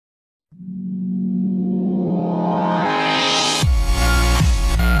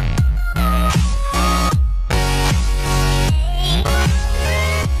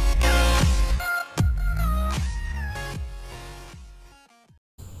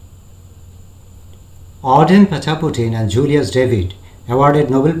Artem Pataputin and Julius David awarded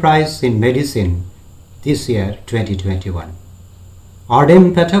Nobel Prize in Medicine this year 2021.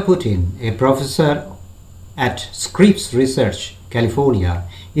 Artem Pataputin, a professor at Scripps Research, California,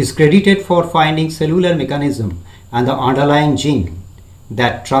 is credited for finding cellular mechanism and the underlying gene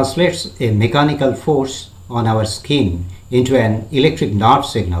that translates a mechanical force on our skin into an electric nerve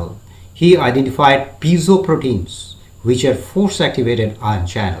signal. He identified piezoproteins, which are force-activated ion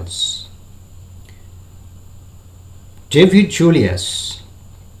channels. David Julius,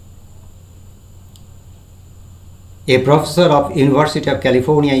 a professor of University of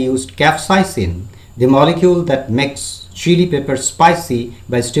California, used capsaicin, the molecule that makes chili pepper spicy,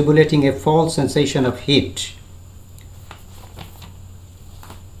 by stimulating a false sensation of heat.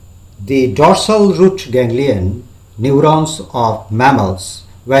 The dorsal root ganglion neurons of mammals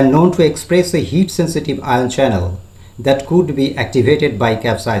were known to express a heat-sensitive ion channel that could be activated by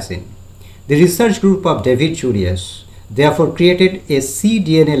capsaicin. The research group of David Julius therefore created a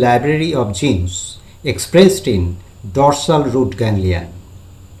cDNA library of genes expressed in dorsal root ganglion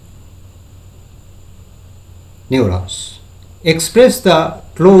neurons. Express the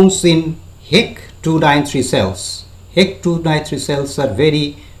clones in HEC293 cells. HEC293 cells are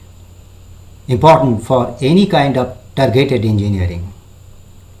very important for any kind of targeted engineering.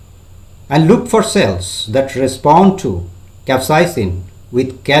 And look for cells that respond to capsaicin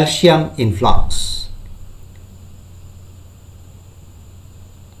with calcium influx,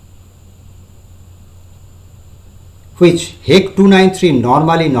 which HEC293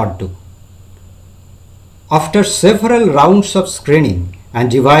 normally not do. After several rounds of screening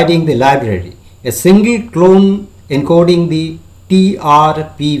and dividing the library, a single clone encoding the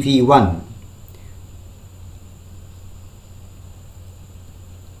TRPV1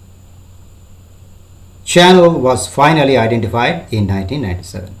 channel was finally identified in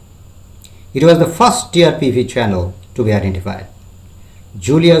 1997. It was the first TRPV channel to be identified.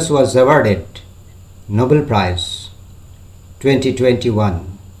 Julius was awarded Nobel Prize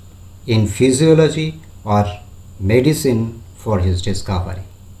 2021 in Physiology or Medicine for his discovery.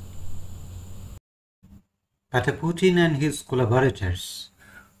 Pataputin and his collaborators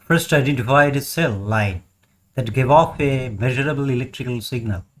first identified a cell line that gave off a measurable electrical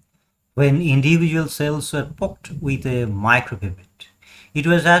signal when individual cells were poked with a micropipette. It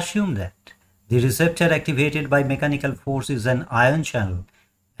was assumed that the receptor activated by mechanical force is an ion channel,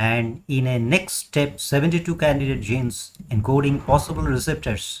 and in a next step 72 candidate genes encoding possible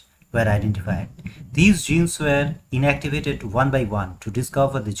receptors were identified. These genes were inactivated one by one to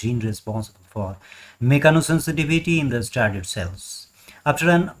discover the gene responsible for mechanosensitivity in the studied cells. After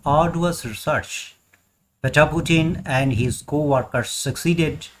an arduous research, Pataputin and his co-workers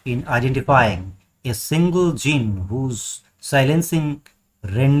succeeded in identifying a single gene whose silencing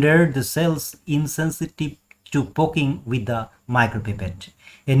rendered the cells insensitive to poking with the micropipette.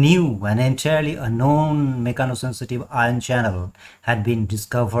 A new and entirely unknown mechanosensitive ion channel had been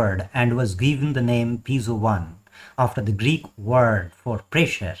discovered and was given the name piezo-1 after the Greek word for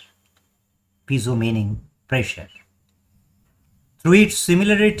pressure, piezo meaning pressure. Through its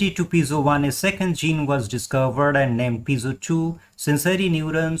similarity to piezo-1, a second gene was discovered and named piezo-2. Sensory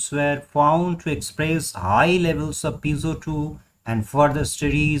neurons were found to express high levels of piezo-2, and further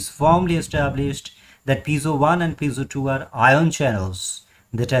studies firmly established that piezo-1 and piezo-2 are ion channels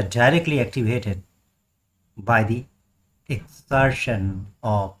that are directly activated by the exertion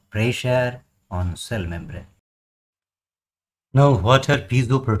of pressure on cell membrane. Now, what are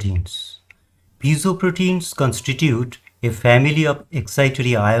piezoproteins? Piezoproteins constitute a family of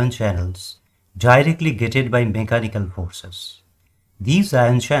excitatory ion channels directly gated by mechanical forces. These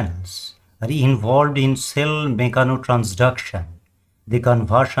ion channels are involved in cell mechanotransduction, the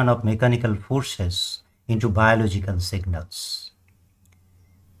conversion of mechanical forces into biological signals.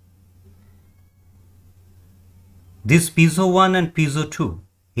 These piezo-1 and piezo-2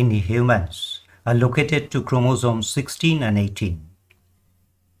 in humans are located to chromosomes 16 and 18.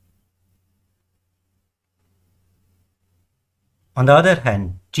 On the other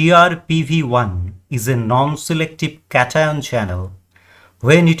hand, TRPV1 is a non-selective cation channel.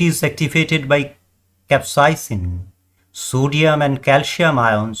 When it is activated by capsaicin, sodium and calcium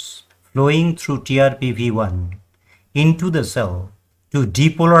ions flowing through TRPV1 into the cell to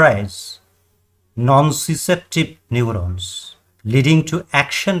depolarize nociceptive neurons, leading to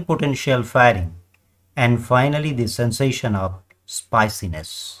action potential firing and finally the sensation of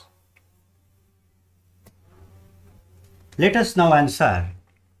spiciness. Let us now answer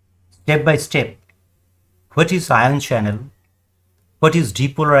step by step what is ion channel, what is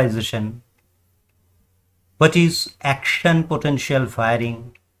depolarization, what is action potential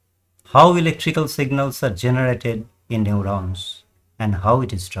firing, how electrical signals are generated in neurons and how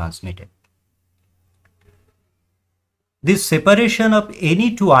it is transmitted. This separation of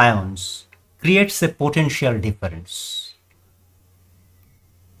any two ions creates a potential difference.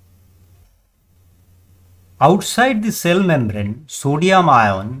 Outside the cell membrane, sodium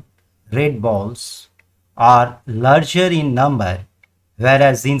ion red balls are larger in number,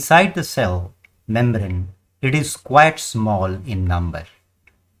 whereas inside the cell membrane, it is quite small in number.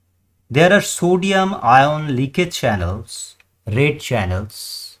 There are sodium ion leakage channels, red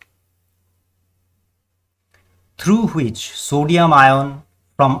channels, through which sodium ion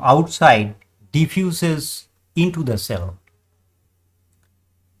from outside diffuses into the cell.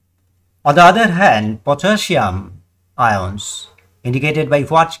 On the other hand, potassium ions, indicated by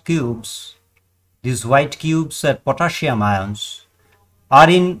white cubes, these white cubes are potassium ions, are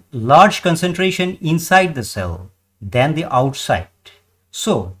in large concentration inside the cell than the outside.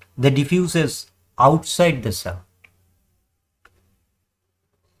 So, they diffuses outside the cell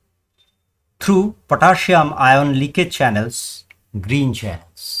through potassium ion leakage channels, green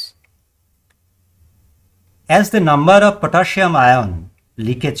channels. As the number of potassium ion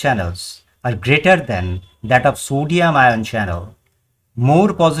leakage channels are greater than that of sodium ion channel,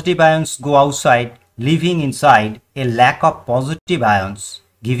 more positive ions go outside, leaving inside a lack of positive ions,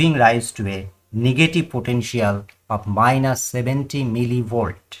 giving rise to a negative potential of minus 70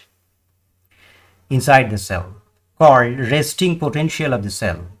 millivolt inside the cell, called resting potential of the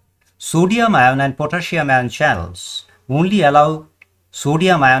cell. Sodium ion and potassium ion channels only allow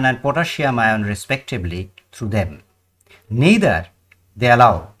sodium ion and potassium ion respectively through them. Neither they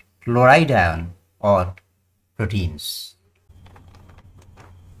allow chloride ion or proteins.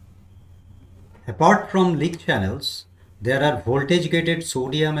 Apart from leak channels, there are voltage-gated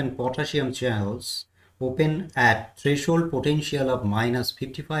sodium and potassium channels open at threshold potential of minus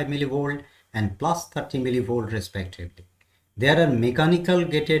 55 millivolt and plus 30 millivolt respectively. There are mechanical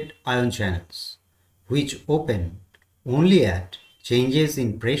gated ion channels which open only at changes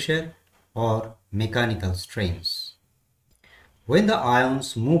in pressure or mechanical strains. When the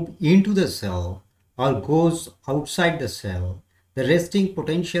ions move into the cell or goes outside the cell, the resting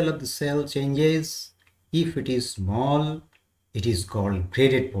potential of the cell changes. If it is small, it is called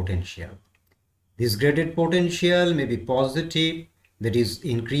graded potential. This graded potential may be positive, that is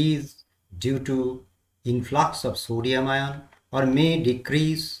increased due to influx of sodium ion, or may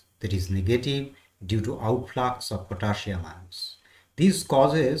decrease, that is negative, due to outflux of potassium ions. This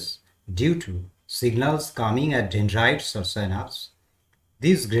causes due to signals coming at dendrites or synapses.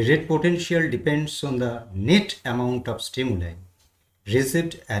 This graded potential depends on the net amount of stimuli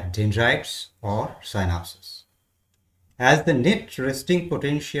received at dendrites or synapses. As the net resting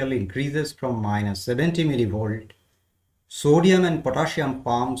potential increases from minus 70 millivolt, sodium and potassium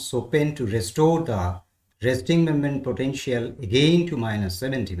pumps open to restore the resting membrane potential again to minus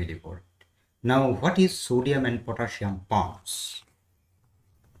 70 millivolt. Now, what is sodium and potassium pumps?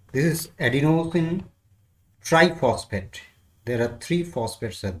 This is adenosine triphosphate. There are 3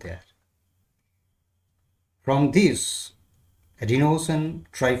 phosphates are there. From this adenosine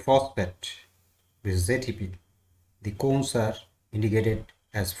triphosphate, this is ATP, the cones are indicated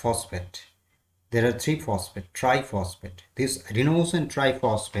as phosphate. There are 3 phosphate, triphosphate. This adenosine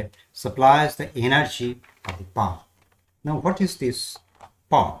triphosphate supplies the energy of the pump. Now, what is this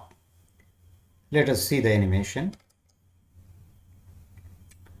pump? Let us see the animation.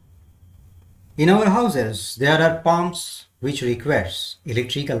 In our houses, there are pumps which requires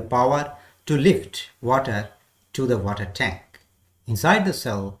electrical power to lift water to the water tank. Inside the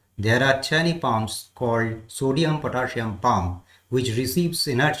cell, there are tiny pumps called sodium-potassium pump which receives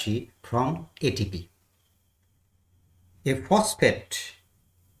energy from ATP. A phosphate,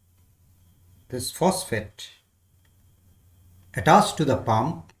 this phosphate attached to the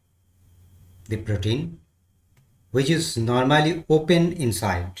pump, the protein, which is normally open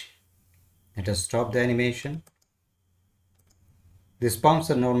inside. Let us stop the animation. These pumps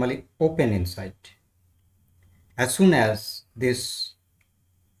are normally open inside. As soon as this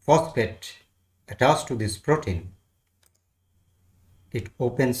phosphate attached to this protein, it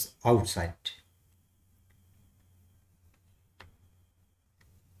opens outside.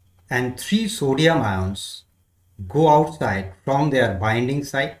 And 3 sodium ions go outside from their binding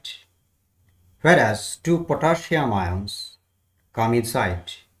site, whereas 2 potassium ions come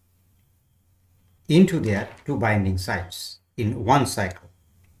inside into their 2 binding sites in one cycle.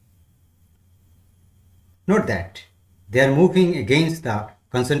 Note that they are moving against the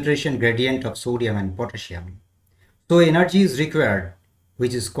concentration gradient of sodium and potassium. So energy is required,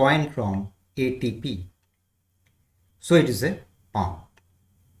 which is coined from ATP. So it is a pump.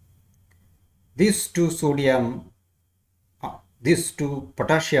 these two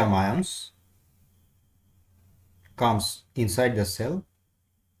potassium ions comes inside the cell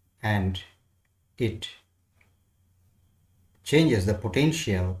and it changes the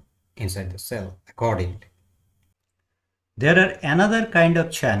potential inside the cell accordingly. There are another kind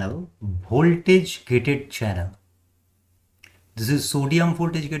of channel, voltage gated channel. This is sodium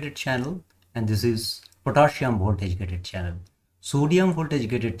voltage gated channel and this is potassium voltage gated channel. Sodium voltage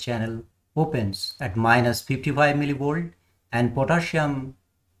gated channel opens at minus 55 millivolt and potassium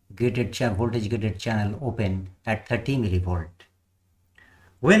voltage gated channel open at 30 millivolt.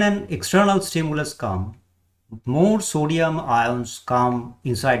 When an external stimulus comes, more sodium ions come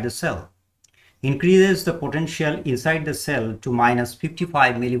inside the cell, increases the potential inside the cell to minus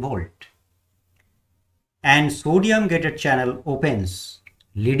 55 millivolt. And sodium gated channel opens,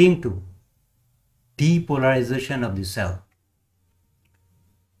 leading to depolarization of the cell.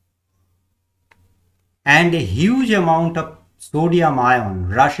 And a huge amount of sodium ion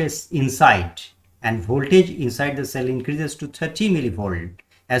rushes inside and voltage inside the cell increases to 30 millivolt.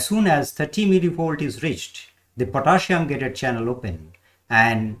 As soon as 30 millivolt is reached, the potassium gated channel opens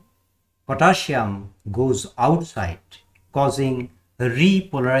and potassium goes outside, causing a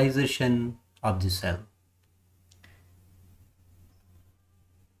repolarization of the cell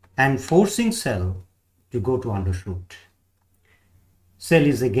and forcing cell to go to undershoot. Cell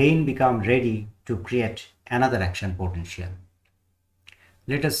is again become ready to create another action potential.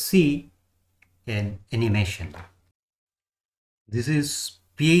 Let us see an animation. This is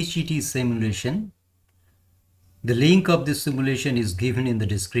PhET simulation. The link of this simulation is given in the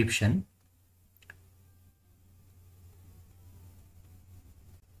description.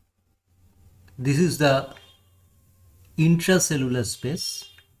 This is the intracellular space.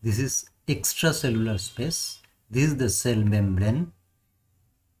 This is extracellular space. This is the cell membrane.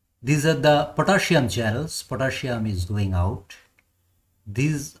 These are the potassium channels. Potassium is going out.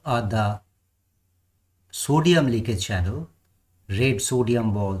 These are the sodium leakage channel. Red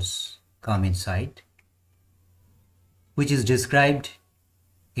sodium balls come inside, which is described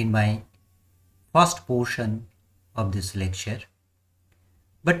in my first portion of this lecture.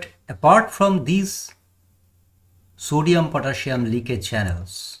 But apart from these sodium potassium leakage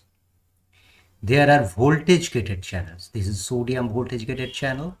channels, there are voltage gated channels. This is sodium voltage gated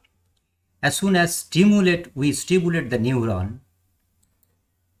channel. As soon as we stimulate the neuron,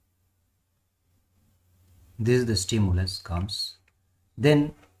 this is the stimulus comes.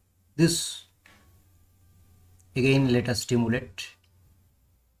 Then this again let us stimulate.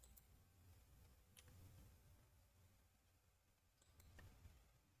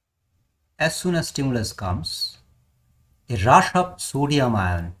 As soon as stimulus comes, a rush of sodium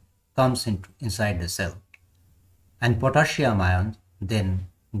ion comes inside the cell and potassium ion then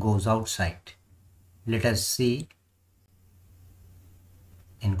goes outside. Let us see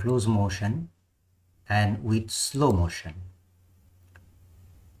in close motion and with slow motion.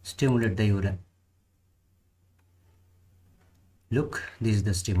 Stimulate the urine. Look, this is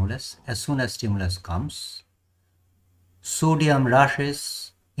the stimulus. As soon as stimulus comes, sodium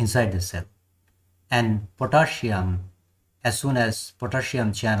rushes inside the cell and potassium, as soon as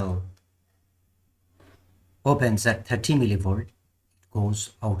potassium channel opens at 30 millivolt,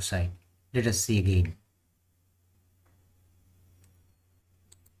 goes outside. Let us see again.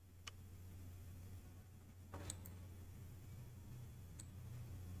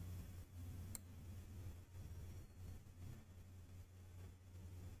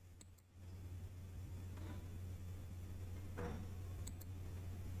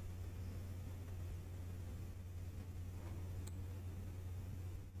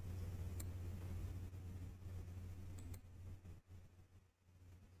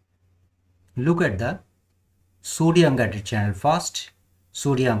 Look at the sodium gated channel first.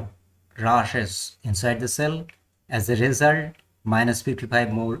 Sodium rushes inside the cell. As a result, minus 55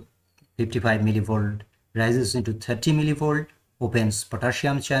 millivolt rises into 30 millivolt, opens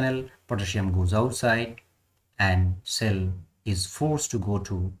potassium channel, potassium goes outside and cell is forced to go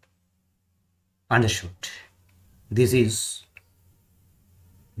to undershoot. This is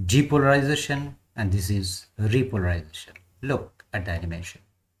depolarization and this is repolarization. Look at the animation.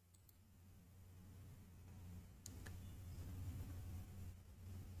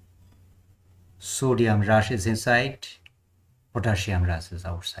 Sodium rushes inside, potassium rushes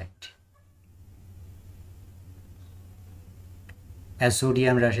outside. As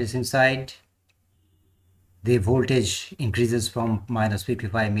sodium rushes inside, the voltage increases from minus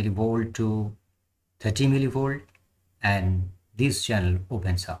 55 millivolt to 30 millivolt and this channel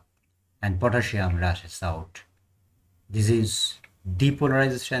opens up and potassium rushes out. This is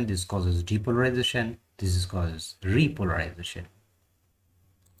depolarization, this causes depolarization, this causes repolarization.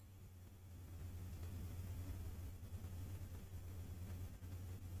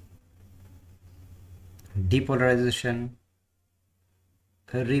 Depolarization,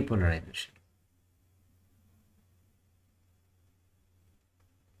 repolarization.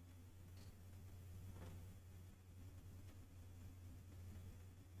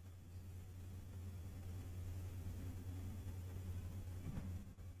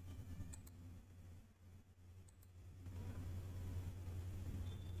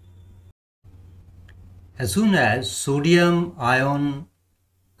 As soon as sodium ion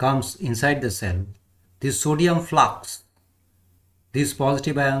comes inside the cell, this sodium flux, these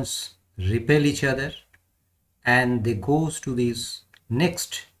positive ions repel each other and they goes to this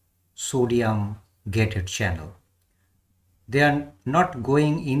next sodium gated channel. They are not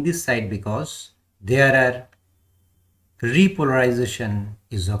going in this side because there are repolarization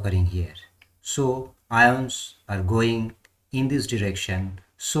is occurring here. So ions are going in this direction.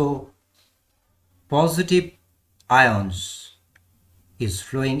 So positive ions is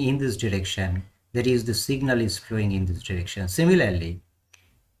flowing in this direction, that is the signal is flowing in this direction. Similarly,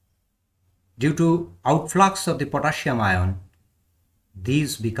 due to outflux of the potassium ion,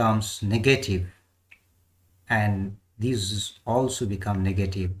 these becomes negative and these also become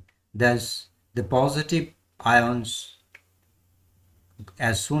negative. Thus the positive ions,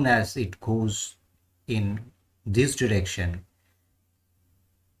 as soon as it goes in this direction,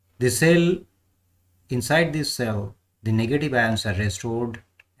 the cell, inside this cell, the negative ions are restored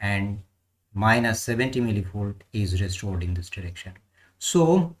and minus 70 millivolt is restored in this direction.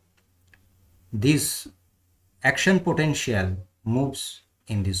 So this action potential moves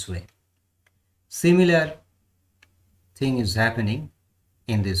in this way. Similar thing is happening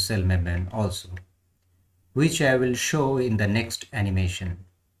in this cell membrane also, which I will show in the next animation,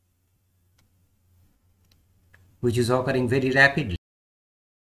 which is occurring very rapidly.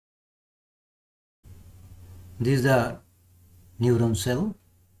 This is the neuron cell.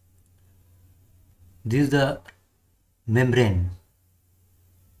 This is the membrane.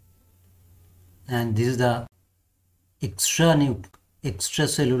 And this is the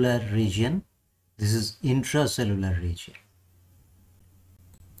extracellular region. This is intracellular region.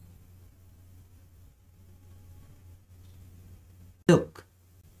 Look,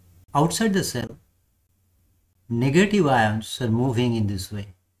 outside the cell, negative ions are moving in this way,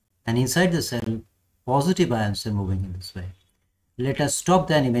 and inside the cell, positive ions are moving in this way. Let us stop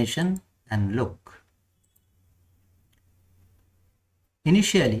the animation and look.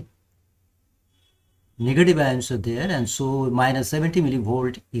 Initially, negative ions are there, and so minus 70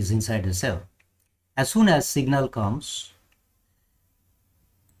 millivolt is inside the cell. As soon as signal comes,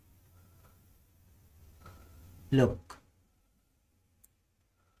 look,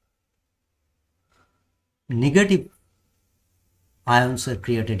 negative ions are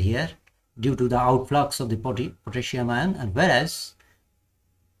created here due to the outflux of the potassium ion, and whereas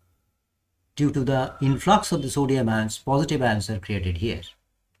due to the influx of the sodium ions, positive ions are created here.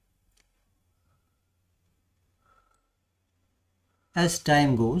 As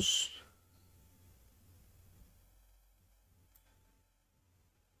time goes,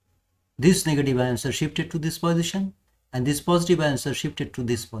 these negative ions are shifted to this position and these positive ions are shifted to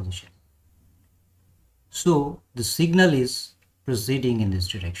this position. So the signal is proceeding in this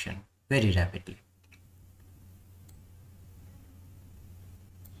direction very rapidly.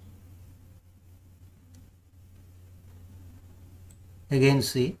 Again,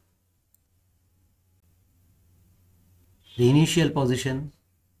 see the initial position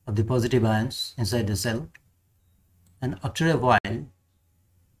of the positive ions inside the cell, and after a while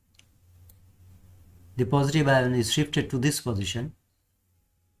the positive ion is shifted to this position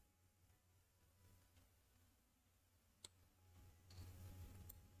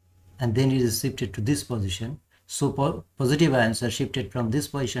and then it is shifted to this position. So positive ions are shifted from this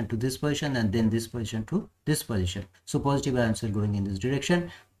position to this position and then this position to this position. So positive ions are going in this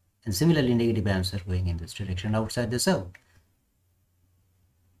direction and similarly negative ions are going in this direction outside the cell.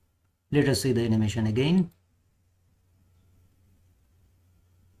 Let us see the animation again.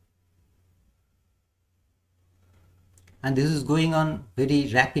 And this is going on very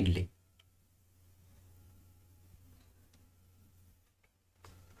rapidly.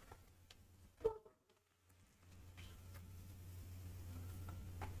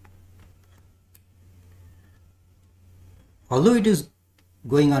 Although it is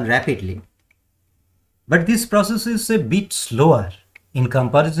going on rapidly, but this process is a bit slower in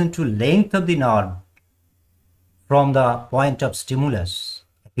comparison to length of the nerve from the point of stimulus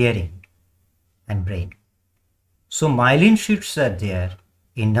appearing and brain. So myelin sheets are there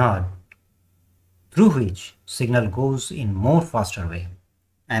in nerve through which signal goes in more faster way.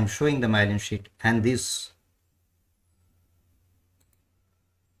 I am showing the myelin sheet, and this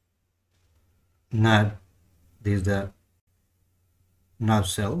nerve, this is the nerve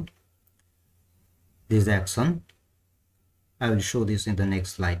cell, this is the axon. I will show this in the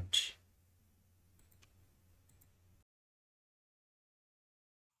next slide.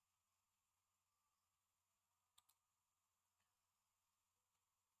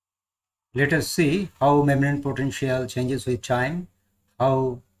 Let us see how membrane potential changes with time,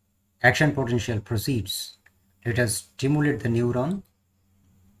 how action potential proceeds. Let us stimulate the neuron.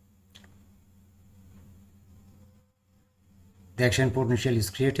 The action potential is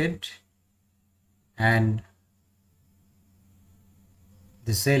created and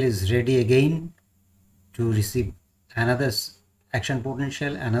the cell is ready again to receive another action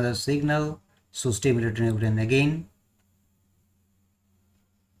potential, another signal. So stimulate neuron again.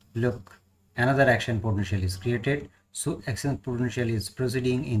 Look, another action potential is created. So action potential is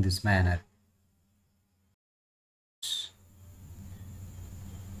proceeding in this manner.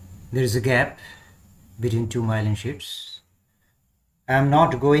 There is a gap between two myelin sheets. I am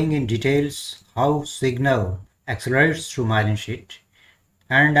not going in details how signal accelerates through myelin sheet,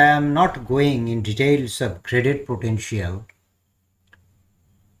 and I am not going in details of graded potential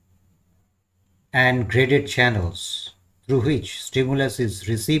and graded channels through which stimulus is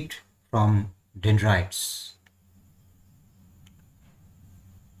received from dendrites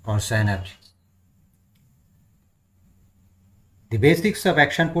or synapses. The basics of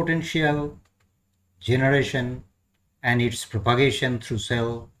action potential generation and its propagation through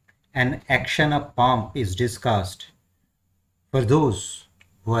cell and action of pump is discussed for those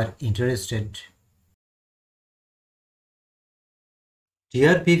who are interested.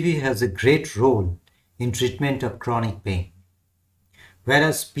 TRPV has a great role in treatment of chronic pain,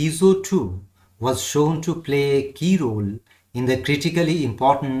 whereas piezo-2 was shown to play a key role in the critically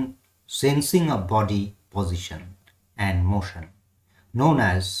important sensing of body position and motion, known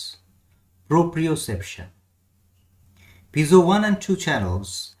as proprioception. Piezo 1 and 2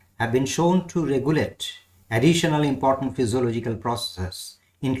 channels have been shown to regulate additional important physiological processes,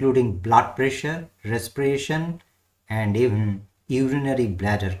 including blood pressure, respiration, and even urinary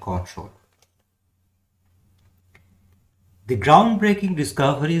bladder control. The groundbreaking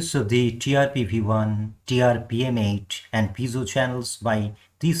discoveries of the TRPV1, TRPM8, and piezo channels by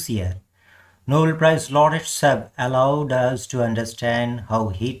this year, Nobel Prize laureates have allowed us to understand how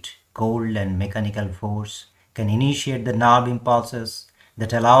heat, cold, and mechanical force can initiate the nerve impulses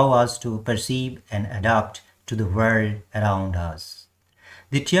that allow us to perceive and adapt to the world around us.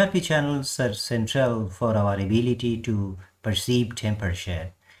 The TRP channels are central for our ability to perceive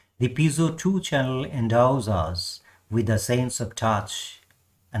temperature. The piezo 2 channel endows us with a sense of touch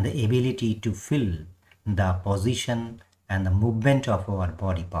and the ability to feel the position and the movement of our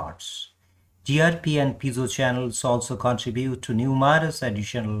body parts. TRP and piezo channels also contribute to numerous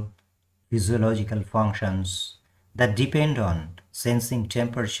additional physiological functions that depend on sensing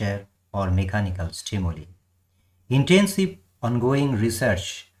temperature or mechanical stimuli. Intensive ongoing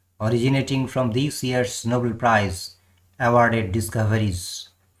research originating from this year's Nobel Prize awarded discoveries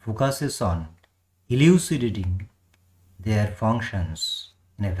focuses on elucidating their functions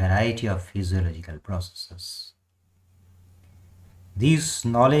in a variety of physiological processes. This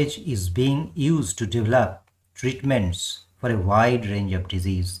knowledge is being used to develop treatments for a wide range of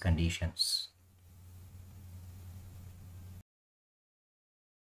disease conditions.